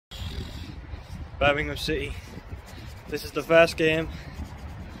Birmingham City. This is the first game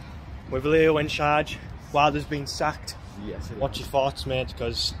with Leo in charge. Wilder's been sacked. Yes. What's your thoughts, mate?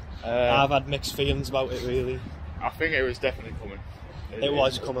 Because I've had mixed feelings about it, really. I think it was definitely coming. It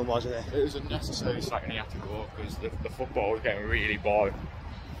was coming, wasn't it? It was a necessary sack and he had to go because the football was getting really boring.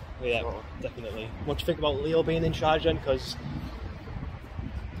 Yeah, definitely. What do you think about Leo being in charge then? Because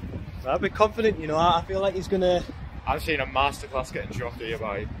I'm a bit confident, you know. I feel like he's gonna. I've seen a masterclass getting dropped here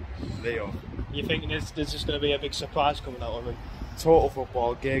by Leo. You think there's just going to be a big surprise coming out of him? Total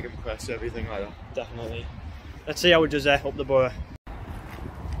football, gegenpress, everything like that. Definitely. Let's see how it does up the Boro.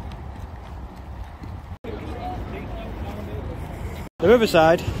 The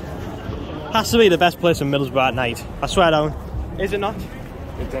Riverside has to be the best place in Middlesbrough at night. I swear down. Is it not?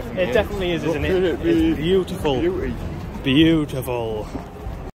 It definitely is, isn't it? It's beautiful. Beauty. Beautiful.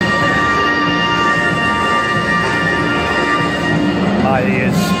 My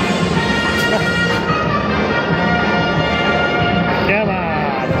ears. Come on.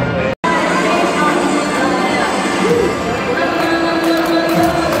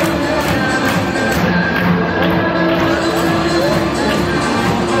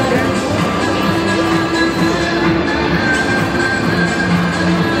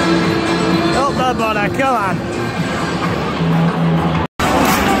 Up the border, come on.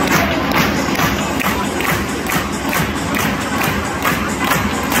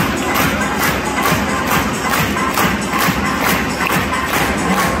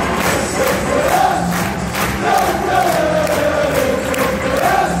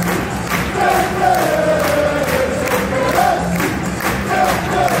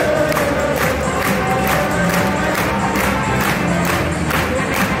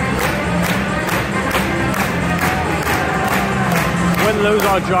 Win, lose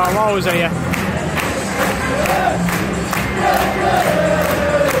or draw, I'm always here.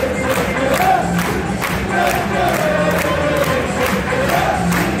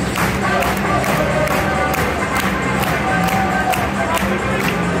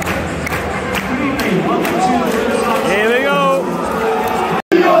 Here we go.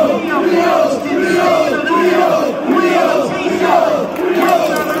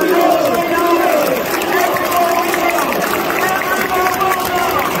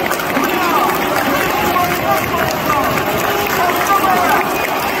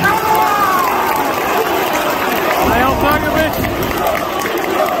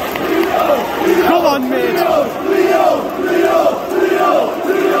 Come on, mate!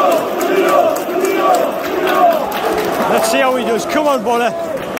 Let's see how he does. Come on, Boro.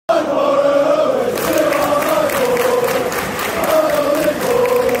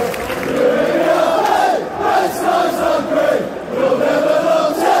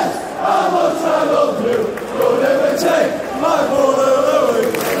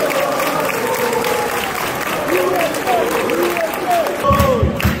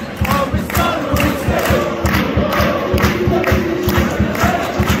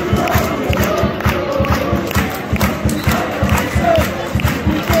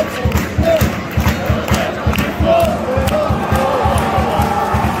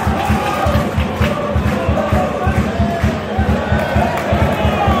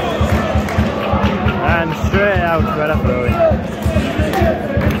 Straight out for that throwing.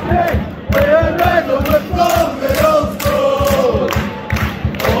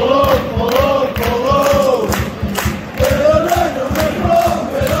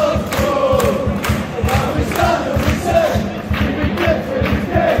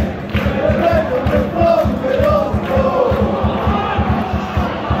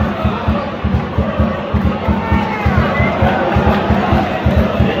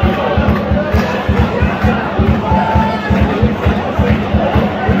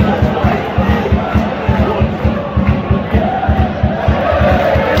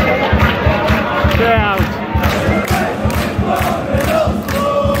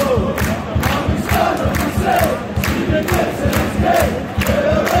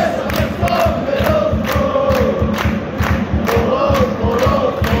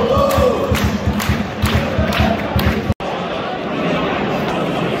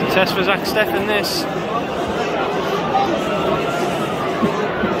 Test for Zach Steff in this.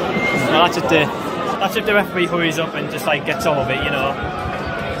 Well, that's if the referee hurries up and just like gets on with it, you know.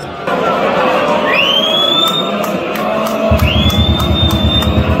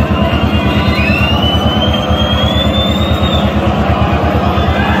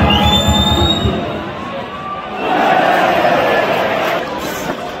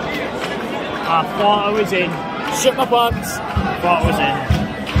 I thought I was in. Shut my pants. Thought I was in.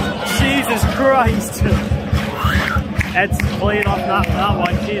 Jesus Christ! Ed's playing off that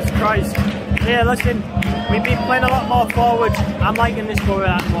one, Jesus Christ. Yeah, listen, we've been playing a lot more forward. I'm liking this Boro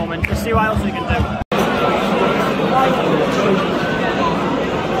at the moment. Let's see what else we can do.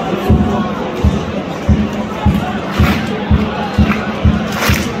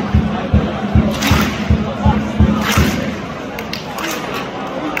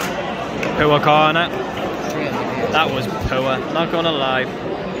 Poor corner. That was poor, not gonna lie.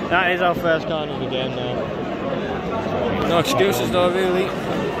 That is our first corner of the game now. No excuses though, really.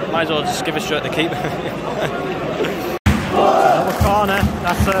 Might as well just give it straight to the keeper. Another corner.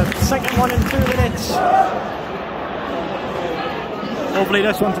 That's the second one in 2 minutes. Hopefully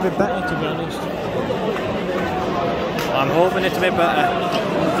this one to be better, to be honest. I'm hoping it to be better.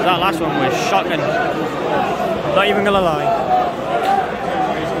 That last one was shocking. I'm not even gonna lie.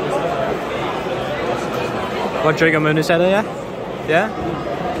 Rodrigo Muniz header, yeah? Yeah?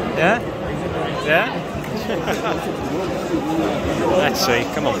 Yeah? Yeah? Let's see,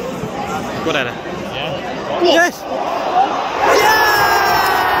 come on. Good header. Yeah. Yes! Yes!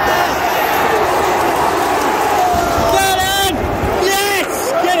 Get in!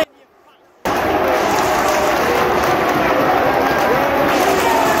 Yes! Get in!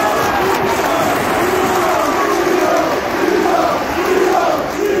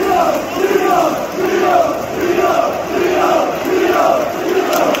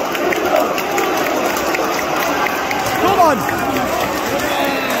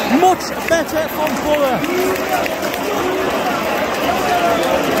 Much better from Boro.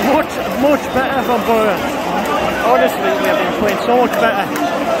 Much better from Boro. Honestly, we have been playing so much better.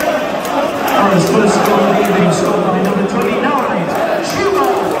 On his first goal of the evening, scored by number 29, Chuba.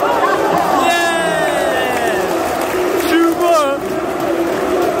 Yeah! Chuba!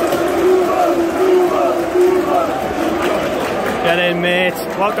 Get in, mate.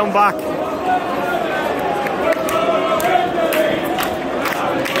 Welcome back.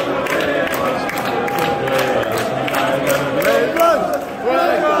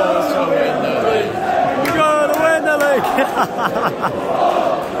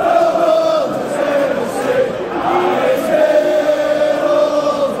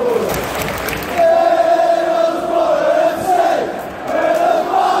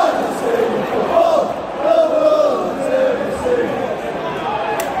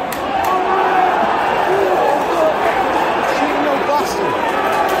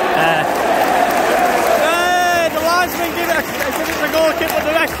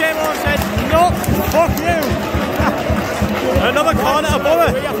 Another corner to Boro.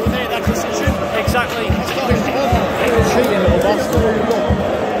 We have to make that decision. Exactly.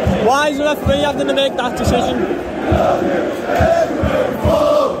 Why is the referee having to make that decision?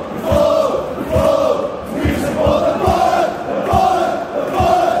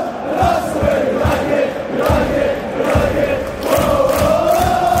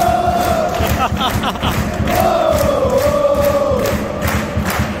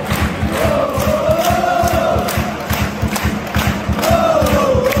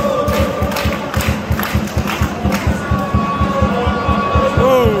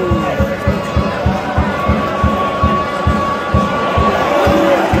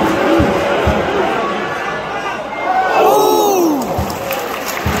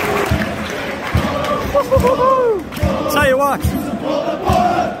 Tell you what,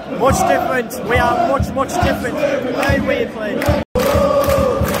 much different. We are much different. Very weird play.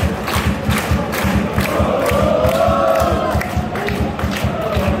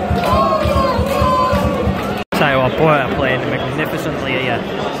 Tell you what, boy, are playing magnificently here.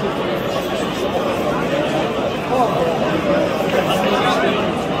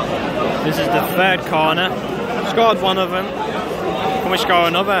 This is the third corner. Scored one of them. Can we score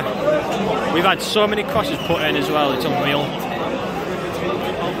another? We've had so many crosses put in as well, it's unreal.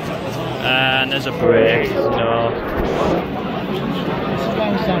 And there's a break, no. This is why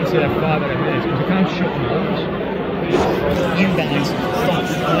I'm starting to see that far better this, because we can't shoot them out. You guys start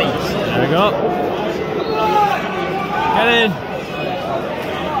to police. There we go. Get in!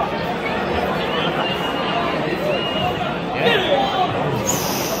 Yeah.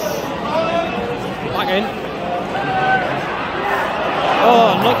 Back in.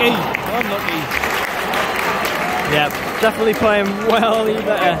 Oh, unlucky. Unlucky. Yeah, definitely playing well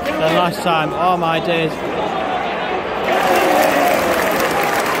better than last time. Oh my days.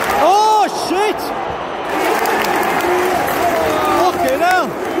 Oh shit! Fucking hell!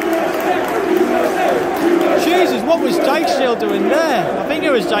 Jesus, what was Dykshield doing there? I think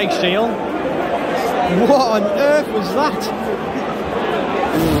it was Dykshield. What on earth was that?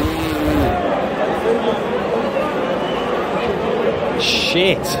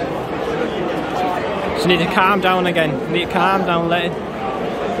 Shit. Just need to calm down again. Need to calm down, let it.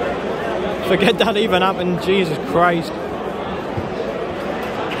 Forget that even happened, Jesus Christ.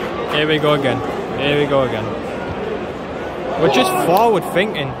 Here we go again. Here we go again. We're just forward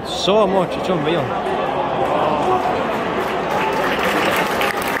thinking so much, it's unreal.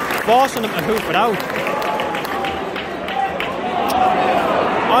 Forcing them to hoof it out.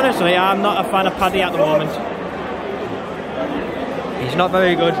 Honestly, I'm not a fan of Paddy at the moment. He's not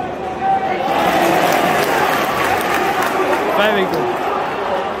very good. Very good.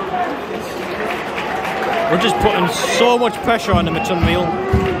 We're just putting so much pressure on him, it's unreal.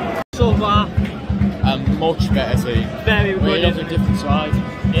 So far, A much better team. very good. We're on a different side.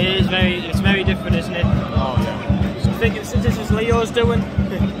 It's very different, isn't it? Oh yeah. So I think this is Leo's doing.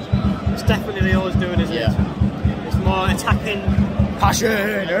 It's definitely Leo's doing, isn't it? It's more attacking.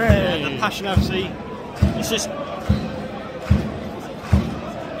 Passion! The Passion FC. It's just.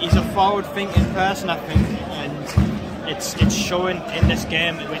 He's a forward thinking person, I think, and it's showing in this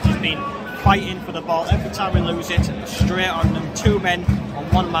game, which has been fighting for the ball. Every time we lose it, straight on them, 2 men on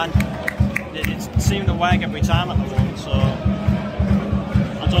 1 man. It seemed to work every time at the moment, so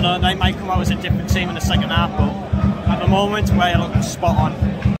I don't know, they might come out as a different team in the second half, but at the moment we're looking spot on.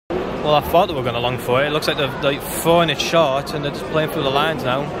 Well, I thought they were going long for it. It looks like they're like throwing it short and they're just playing through the lines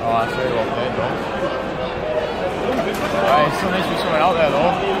now. Oh, that's really well played, though. Right, it still needs to be someone out there,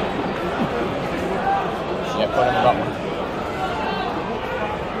 though. Yeah, put him in that one.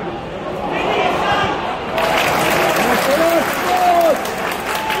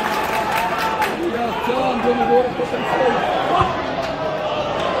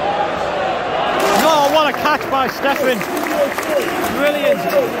 No, what a catch by Stefan. Brilliant.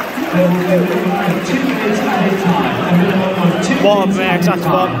 What a break, that's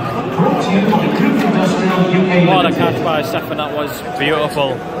one. What a catch by Stefan, that was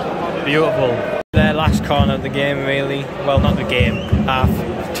beautiful. Beautiful. Their last corner of the game, really. Well, not the game, half.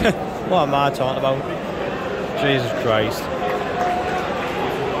 What am I talking about? Jesus Christ.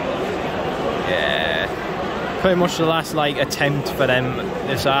 Yeah. Pretty much the last attempt for them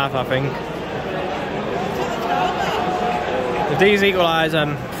this half, I think. If these equalise,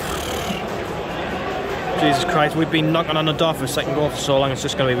 Jesus Christ, we've been knocking on the door for a second goal for so long, it's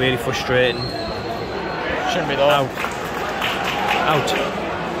just going to be really frustrating. Shouldn't be though. Out. Out.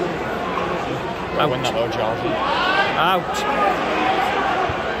 Out. Win that though, Charlie. Out.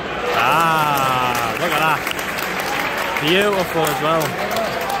 Ah, look at that. Beautiful as well.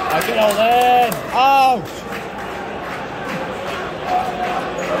 Get out then. Out.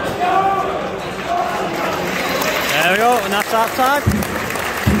 There we go, and that's half time.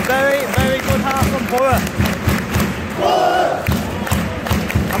 Very, very good half from Boro.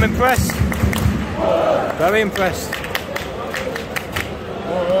 I'm impressed. Very impressed.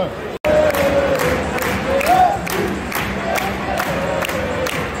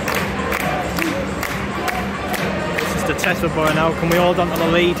 This is the test for Boro now. Can we hold on to the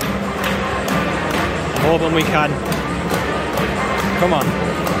lead? I'm hoping we can. Come on.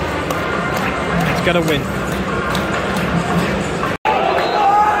 Let's get a win.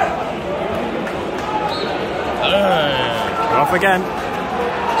 Off again.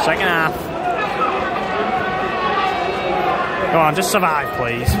 Second half. Come on, just survive,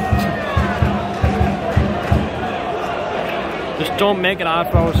 please. Just don't make it hard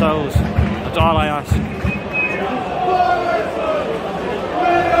for ourselves. That's all I ask.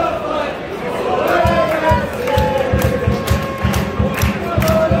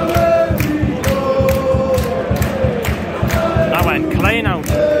 That went clean out.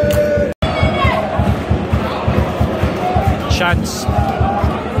 Chance.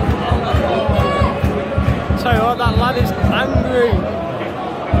 Tell you what, that lad is angry.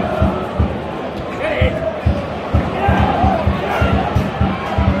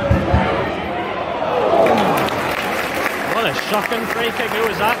 What a shocking free kick, who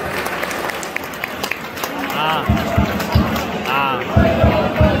was that?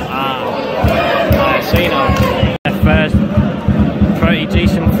 I see now. First, pretty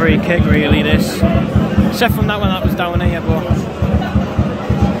decent free kick really this. Except from that one that was down here, but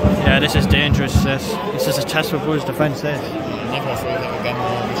yeah, this is dangerous. This is a test for Boro's defence. This. Never a free kick again.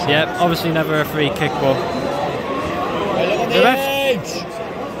 Yeah, obviously never a free kick, but the ref.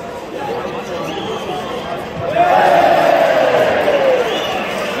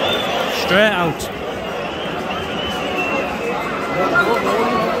 Straight out.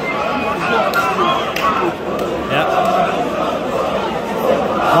 Yep.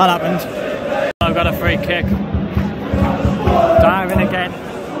 That happened. I've got a free kick. Diving again.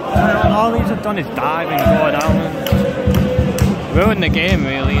 All these have done is dive and go down and ruin the game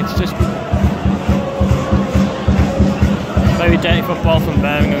really. It's just Very dirty football from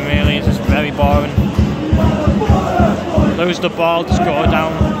Birmingham, really. It's just very boring. Lose the ball, just go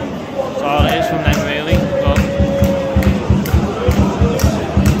down. That's all it is from them, really. But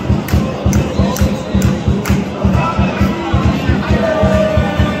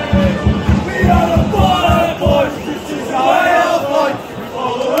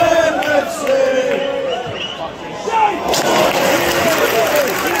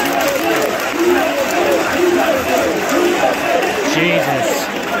Jesus.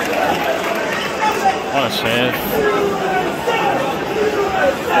 What a save.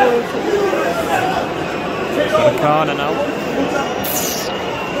 For the corner now.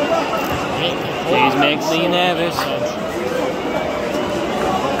 Please make me nervous.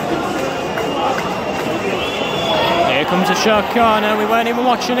 Here comes a short corner, we weren't even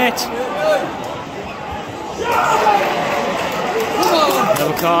watching it.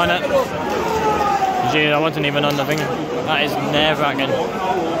 Another corner. Gee, I wasn't even on the thing. That is nerve-wracking.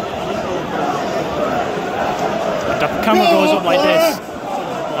 The camera goes up like this.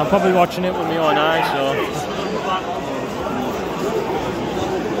 I'm probably watching it with my own eyes, so.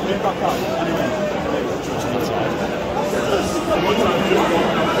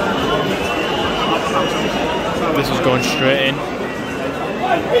 This is going straight in.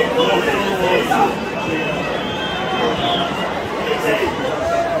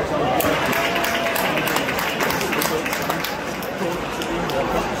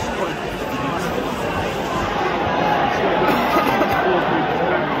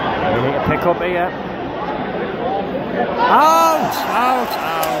 Pick up here. Out! Out!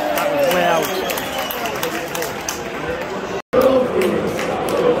 Out! That was way out.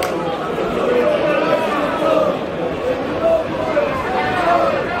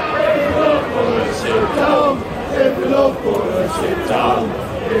 Sit down. If you love Boro, sit down.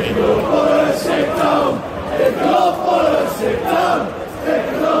 If you love Boro, sit down. If you love Boro, sit down. If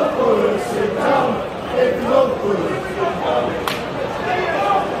you love Boro, sit down. If you love Boro, sit down.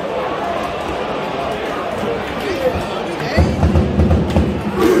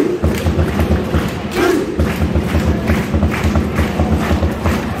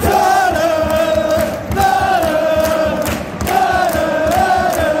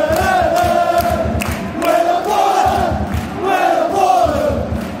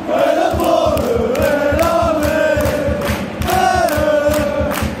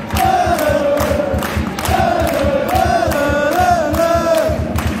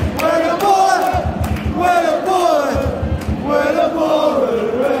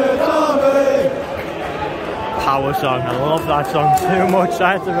 4 song. I love that song too much.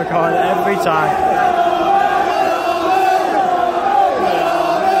 I have to record it every time.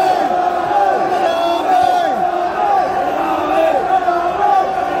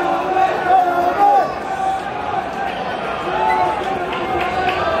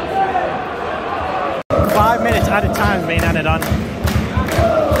 At a time being added on.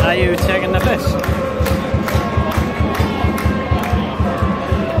 Are you taking the piss?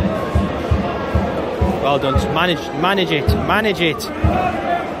 Well done. Manage it.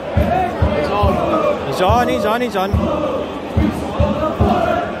 He's on.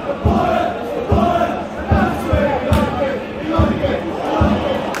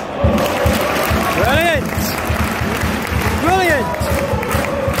 Brilliant.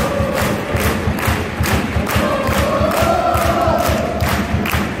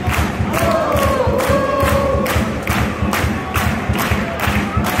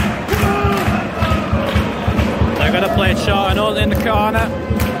 Play it short and all in the corner.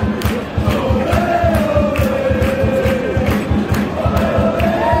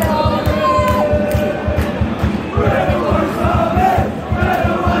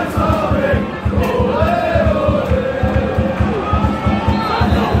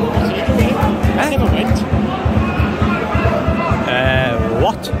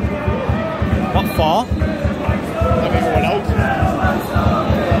 What? What for?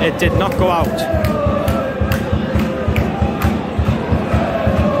 It did not go out.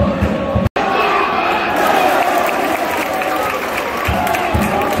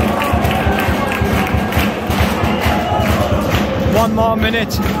 One more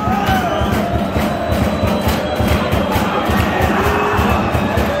minute.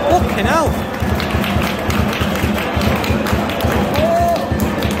 Fucking hell.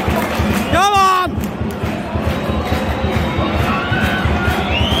 Come on!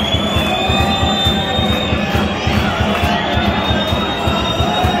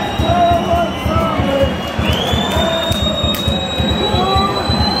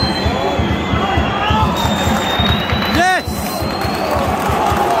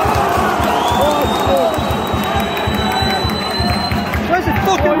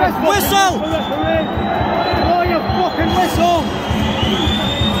 Whistle! Blow your fucking whistle!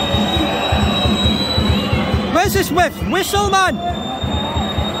 Where's this whistle, man?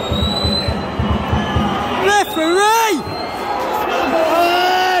 Referee!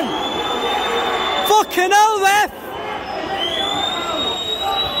 Fucking hell, ref!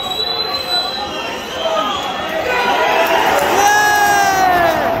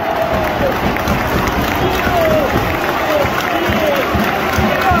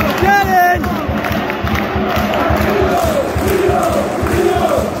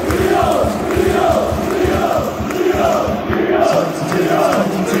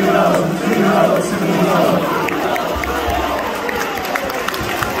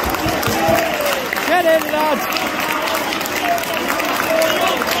 Get in, lads!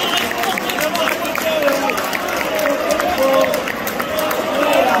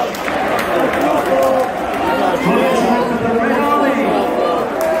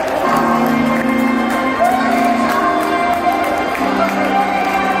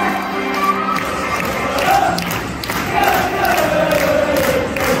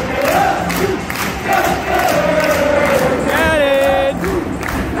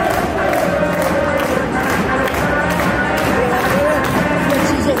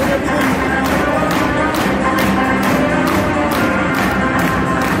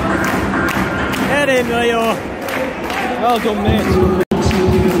 Get in, Leo. Well done, mate.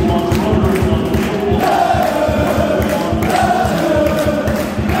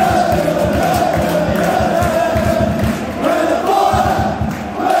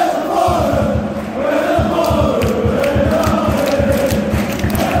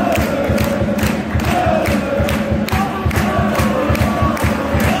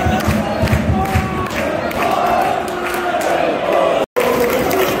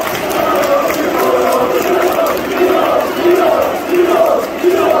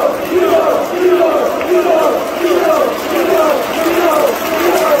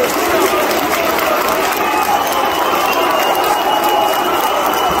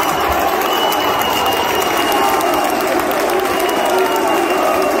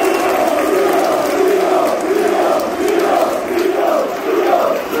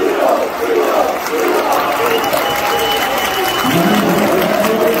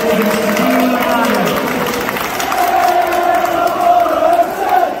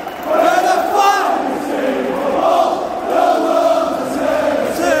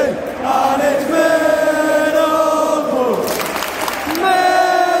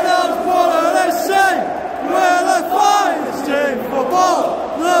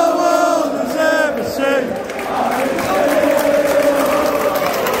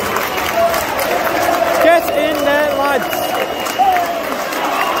 Get in there, lads!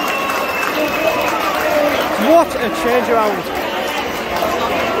 What a change around!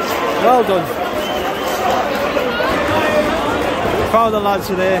 Well done. Proud of the lads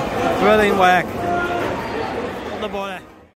today. Brilliant work. On the Boro.